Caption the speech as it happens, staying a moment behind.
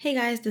Hey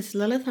guys, this is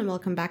Lilith and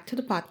welcome back to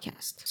the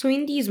podcast. So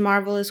in these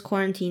marvelous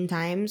quarantine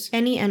times,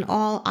 any and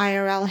all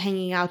IRL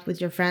hanging out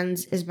with your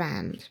friends is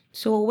banned.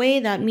 So a way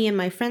that me and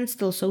my friends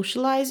still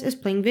socialize is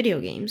playing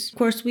video games. Of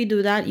course, we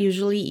do that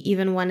usually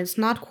even when it's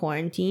not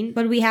quarantine,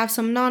 but we have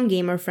some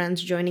non-gamer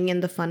friends joining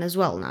in the fun as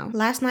well now.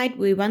 Last night,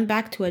 we went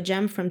back to a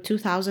gem from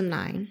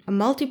 2009, a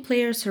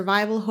multiplayer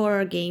survival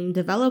horror game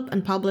developed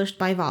and published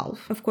by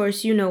Valve. Of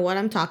course, you know what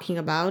I'm talking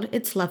about,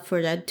 it's Left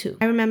 4 Dead 2.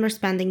 I remember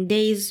spending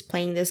days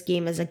playing this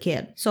game as a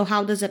kid. So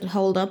how does it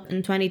hold up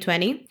in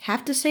 2020?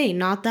 Have to say,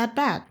 not that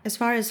bad. As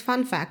far as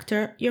fun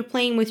factor, you're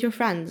playing with your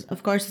friends.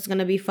 Of course, it's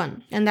gonna be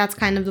fun. And that's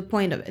kind of the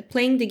point of it.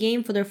 Playing the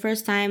game for the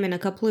first time in a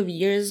couple of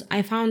years,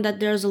 I found that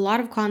there's a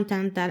lot of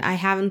content that I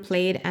haven't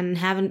played and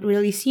haven't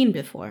really seen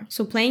before.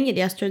 So playing it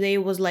yesterday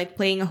was like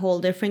playing a whole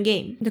different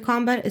game. The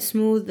combat is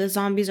smooth, the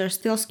zombies are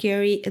still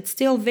scary, it's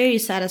still very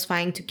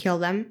satisfying to kill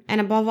them, and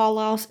above all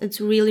else,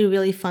 it's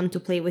really fun to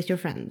play with your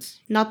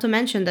friends. Not to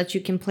mention that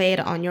you can play it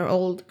on your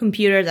old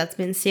computer that's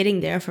been sitting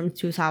there from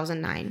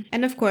 2009.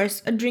 And of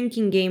course, a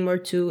drinking game or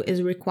two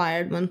is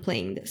required when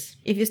playing this.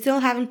 If you still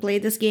haven't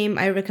played this game,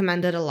 I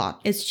recommend it a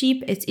lot. It's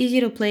cheap, it's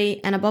easy to play,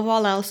 and above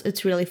all else,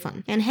 it's really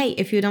fun. And hey,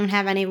 if you don't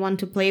have anyone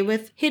to play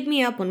with, hit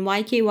me up on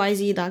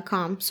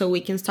ykyz.com so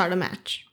we can start a match.